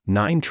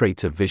9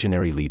 Traits of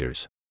Visionary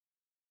Leaders.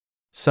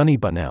 Sonny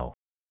Bunnell.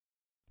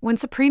 When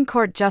Supreme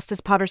Court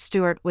Justice Potter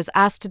Stewart was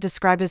asked to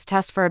describe his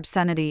test for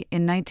obscenity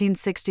in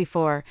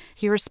 1964,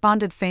 he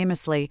responded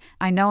famously,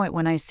 "I know it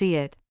when I see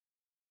it."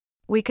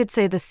 We could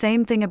say the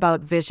same thing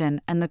about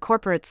vision and the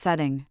corporate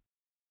setting.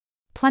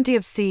 Plenty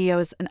of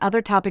CEOs and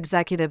other top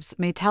executives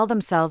may tell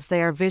themselves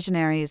they are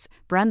visionaries,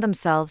 brand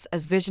themselves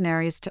as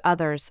visionaries to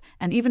others,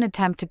 and even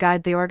attempt to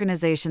guide the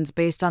organizations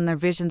based on their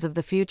visions of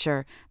the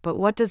future, but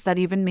what does that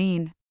even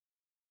mean?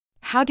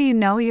 How do you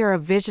know you're a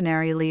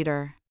visionary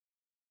leader?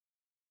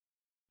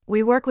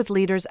 We work with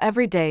leaders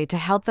every day to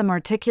help them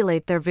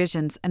articulate their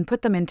visions and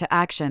put them into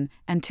action,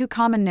 and 2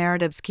 common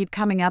narratives keep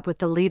coming up with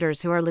the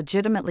leaders who are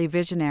legitimately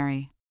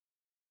visionary.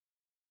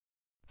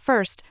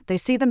 First, they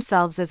see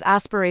themselves as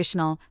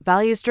aspirational,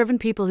 values-driven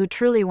people who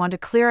truly want a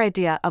clear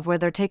idea of where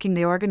they're taking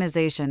the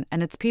organization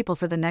and its people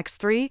for the next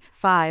 3,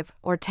 5,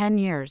 or 10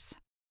 years.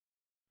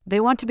 They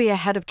want to be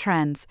ahead of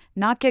trends,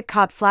 not get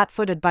caught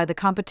flat-footed by the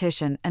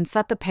competition, and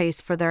set the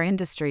pace for their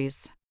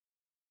industries.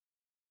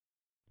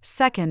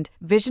 Second,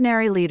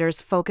 visionary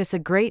leaders focus a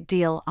great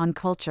deal on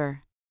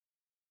culture.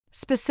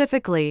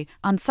 Specifically,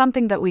 on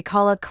something that we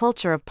call a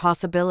culture of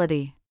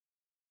possibility.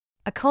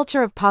 A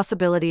culture of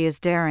possibility is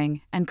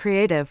daring and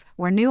creative,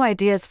 where new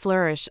ideas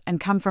flourish and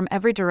come from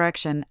every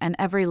direction and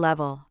every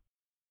level.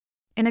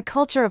 In a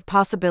culture of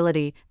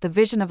possibility, the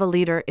vision of a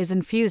leader is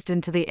infused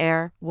into the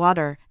air,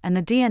 water, and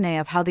the DNA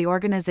of how the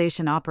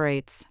organization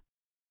operates.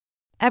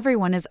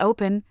 Everyone is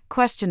open,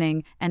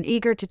 questioning, and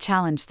eager to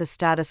challenge the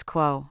status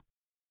quo.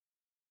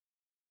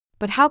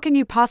 But how can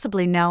you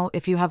possibly know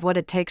if you have what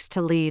it takes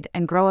to lead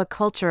and grow a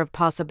culture of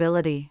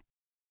possibility?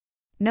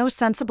 No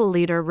sensible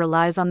leader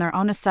relies on their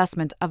own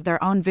assessment of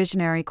their own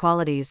visionary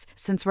qualities,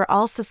 since we're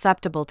all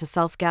susceptible to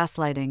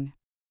self-gaslighting.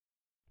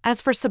 As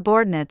for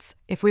subordinates,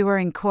 if we were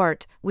in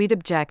court, we'd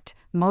object,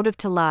 motive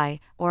to lie,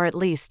 or at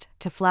least,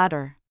 to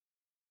flatter.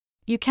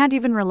 You can't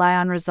even rely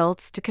on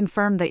results to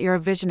confirm that you're a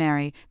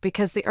visionary,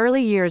 because the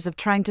early years of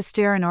trying to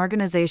steer an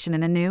organization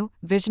in a new,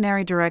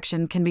 visionary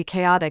direction can be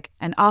chaotic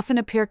and often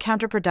appear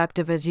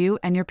counterproductive as you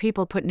and your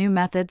people put new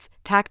methods,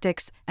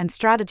 tactics, and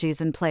strategies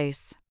in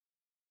place.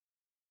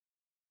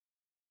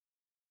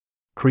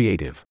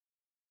 Creative.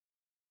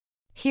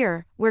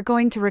 Here, we're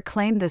going to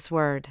reclaim this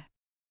word.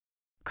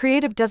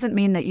 Creative doesn't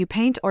mean that you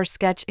paint or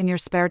sketch in your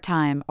spare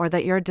time or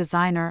that you're a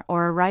designer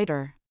or a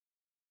writer.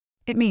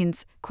 It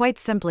means, quite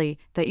simply,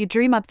 that you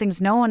dream up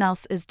things no one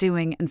else is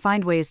doing and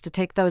find ways to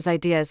take those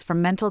ideas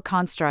from mental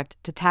construct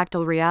to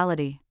tactile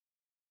reality.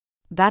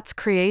 That's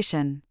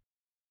creation.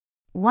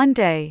 One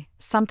day,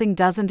 something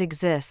doesn't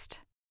exist.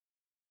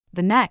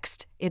 The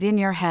next, it's in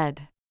your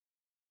head.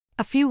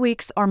 A few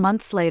weeks or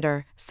months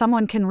later,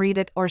 someone can read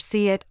it or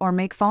see it or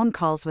make phone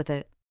calls with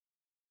it.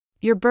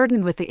 You're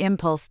burdened with the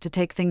impulse to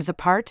take things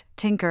apart,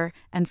 tinker,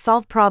 and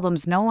solve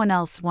problems no one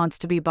else wants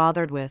to be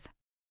bothered with.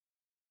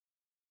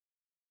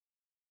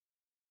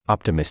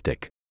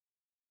 Optimistic.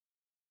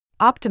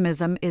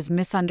 Optimism is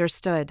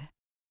misunderstood.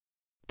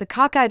 The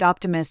cockeyed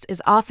optimist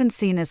is often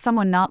seen as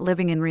someone not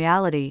living in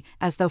reality,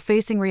 as though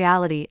facing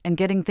reality and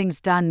getting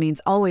things done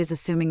means always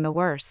assuming the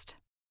worst.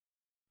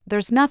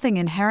 There's nothing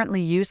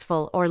inherently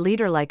useful or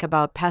leader-like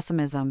about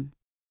pessimism.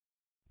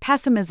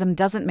 Pessimism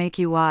doesn't make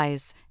you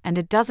wise, and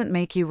it doesn't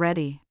make you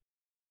ready.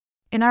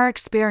 In our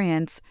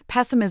experience,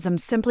 pessimism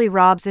simply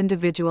robs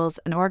individuals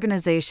and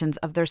organizations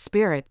of their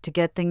spirit to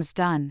get things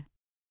done.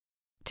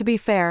 To be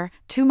fair,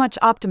 too much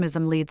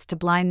optimism leads to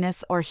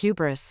blindness or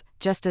hubris,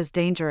 just as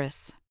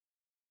dangerous.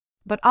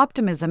 But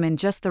optimism in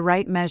just the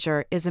right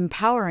measure is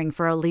empowering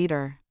for a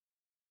leader.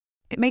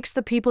 It makes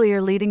the people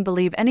you're leading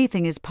believe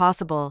anything is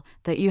possible,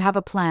 that you have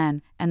a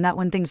plan, and that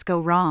when things go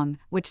wrong,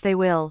 which they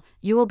will,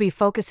 you will be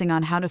focusing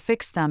on how to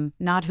fix them,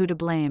 not who to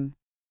blame.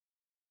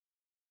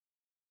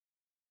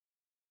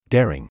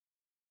 Daring.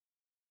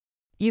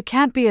 You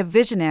can't be a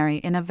visionary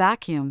in a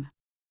vacuum.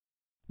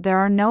 There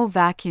are no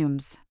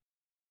vacuums.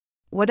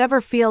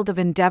 Whatever field of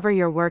endeavor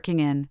you're working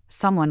in,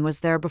 someone was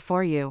there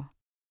before you.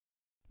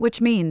 Which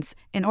means,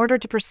 in order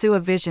to pursue a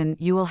vision,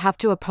 you will have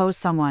to oppose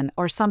someone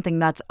or something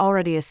that's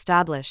already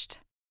established.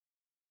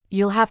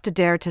 You'll have to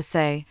dare to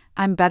say,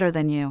 "I'm better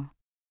than you.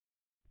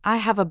 I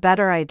have a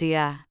better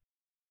idea.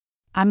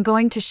 I'm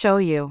going to show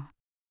you."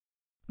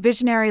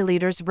 Visionary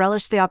leaders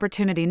relish the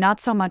opportunity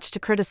not so much to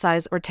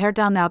criticize or tear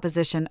down the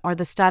opposition or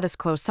the status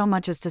quo so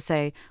much as to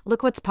say,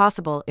 "Look what's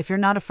possible if you're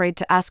not afraid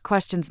to ask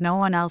questions no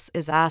one else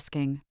is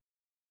asking."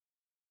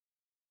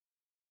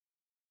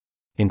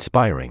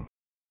 Inspiring.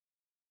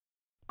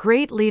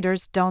 Great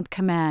leaders don't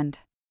command.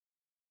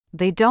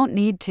 They don't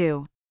need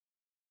to.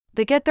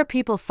 They get their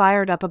people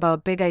fired up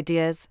about big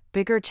ideas,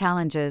 bigger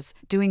challenges,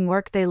 doing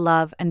work they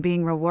love and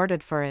being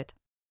rewarded for it.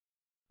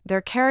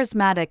 They're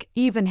charismatic,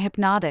 even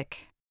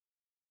hypnotic.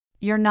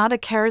 You're not a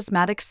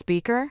charismatic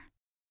speaker?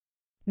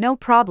 No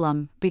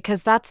problem,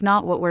 because that's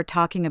not what we're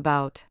talking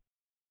about.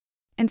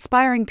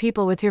 Inspiring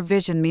people with your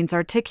vision means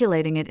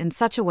articulating it in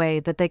such a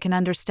way that they can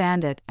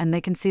understand it and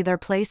they can see their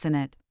place in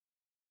it.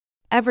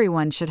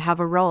 Everyone should have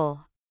a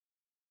role.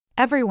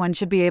 Everyone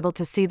should be able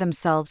to see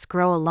themselves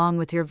grow along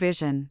with your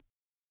vision.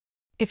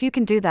 If you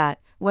can do that,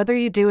 whether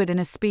you do it in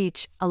a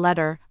speech, a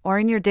letter, or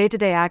in your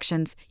day-to-day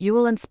actions, you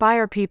will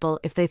inspire people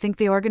if they think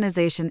the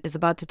organization is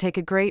about to take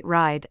a great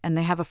ride and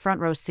they have a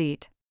front row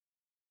seat.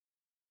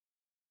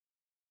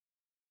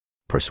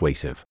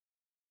 Persuasive.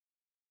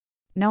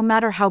 No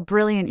matter how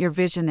brilliant your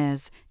vision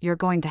is, you're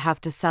going to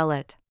have to sell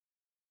it.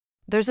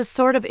 There's a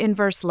sort of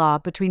inverse law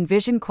between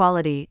vision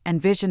quality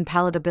and vision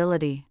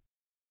palatability.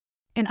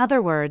 In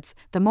other words,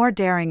 the more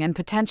daring and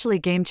potentially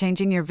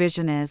game-changing your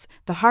vision is,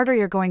 the harder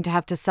you're going to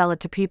have to sell it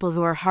to people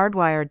who are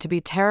hardwired to be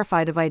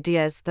terrified of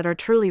ideas that are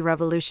truly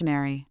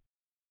revolutionary.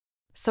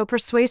 So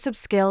persuasive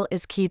skill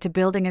is key to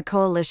building a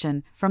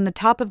coalition, from the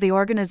top of the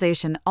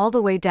organization all the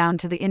way down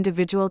to the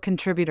individual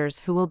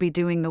contributors who will be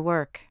doing the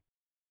work.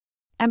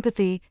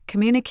 Empathy,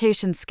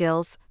 communication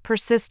skills,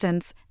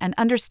 persistence, and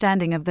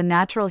understanding of the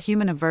natural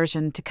human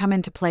aversion to come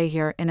into play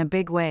here in a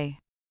big way.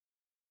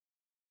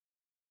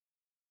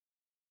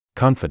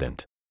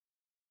 Confident.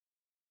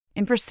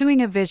 In pursuing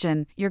a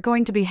vision, you're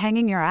going to be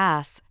hanging your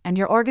ass, and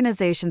your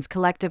organization's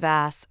collective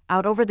ass,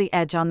 out over the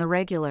edge on the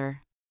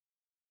regular.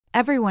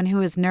 Everyone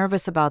who is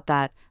nervous about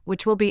that,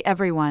 which will be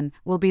everyone,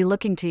 will be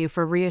looking to you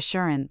for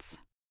reassurance.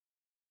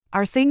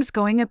 Are things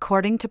going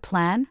according to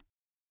plan?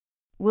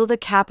 Will the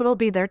capital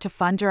be there to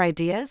fund your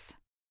ideas?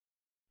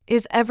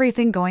 Is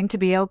everything going to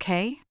be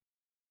okay?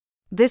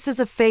 This is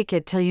a fake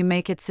it till you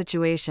make it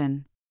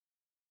situation.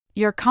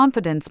 Your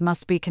confidence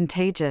must be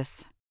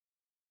contagious.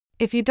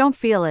 If you don't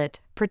feel it,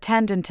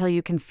 pretend until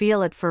you can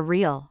feel it for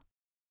real.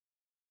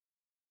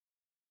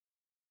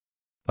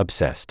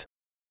 Obsessed.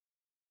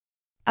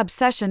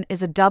 Obsession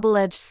is a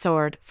double-edged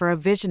sword for a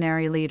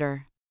visionary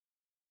leader.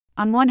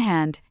 On one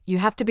hand, you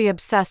have to be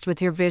obsessed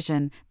with your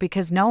vision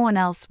because no one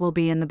else will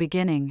be in the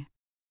beginning.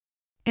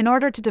 In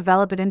order to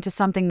develop it into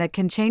something that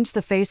can change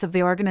the face of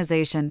the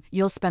organization,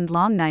 you'll spend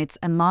long nights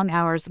and long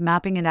hours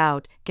mapping it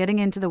out, getting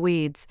into the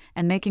weeds,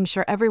 and making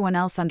sure everyone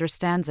else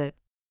understands it.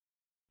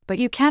 But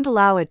you can't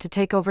allow it to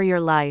take over your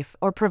life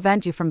or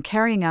prevent you from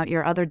carrying out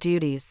your other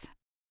duties.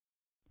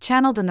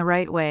 Channeled in the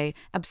right way,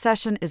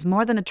 obsession is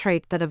more than a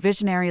trait that a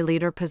visionary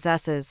leader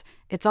possesses,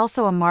 it's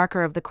also a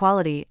marker of the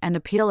quality and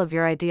appeal of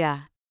your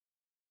idea.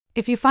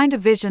 If you find a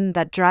vision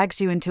that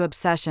drags you into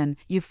obsession,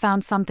 you've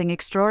found something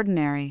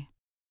extraordinary.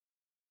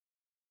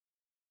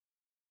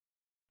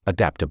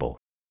 Adaptable.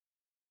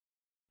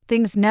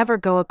 Things never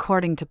go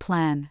according to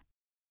plan.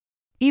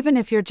 Even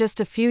if you're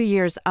just a few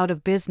years out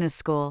of business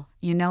school,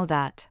 you know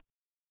that.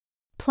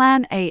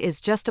 Plan A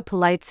is just a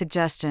polite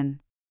suggestion.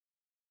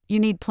 You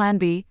need Plan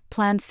B,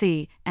 Plan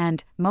C,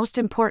 and, most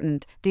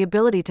important, the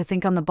ability to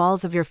think on the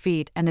balls of your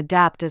feet and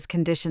adapt as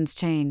conditions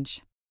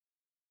change.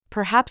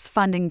 Perhaps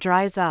funding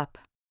dries up.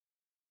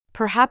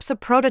 Perhaps a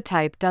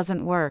prototype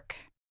doesn't work.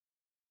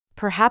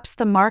 Perhaps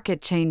the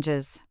market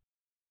changes.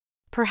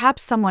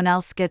 Perhaps someone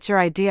else gets your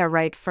idea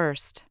right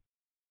first.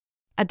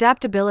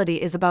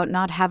 Adaptability is about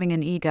not having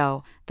an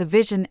ego, the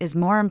vision is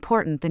more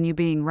important than you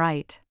being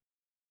right.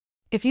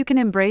 If you can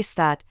embrace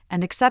that,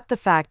 and accept the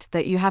fact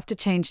that you have to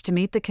change to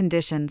meet the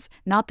conditions,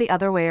 not the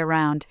other way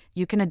around,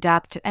 you can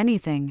adapt to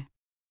anything.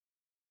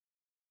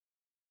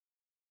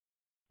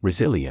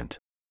 Resilient.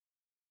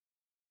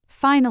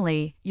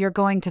 Finally, you're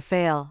going to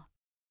fail.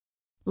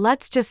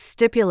 Let's just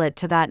stipulate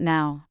to that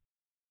now.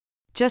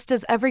 Just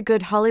as every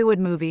good Hollywood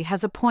movie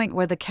has a point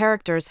where the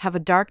characters have a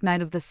dark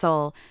night of the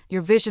soul,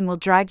 your vision will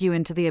drag you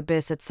into the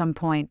abyss at some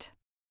point.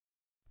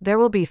 There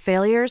will be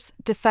failures,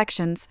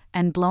 defections,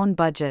 and blown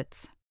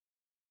budgets.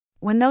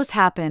 When those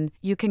happen,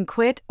 you can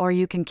quit or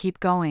you can keep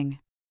going.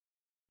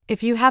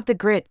 If you have the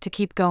grit to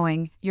keep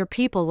going, your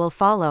people will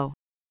follow.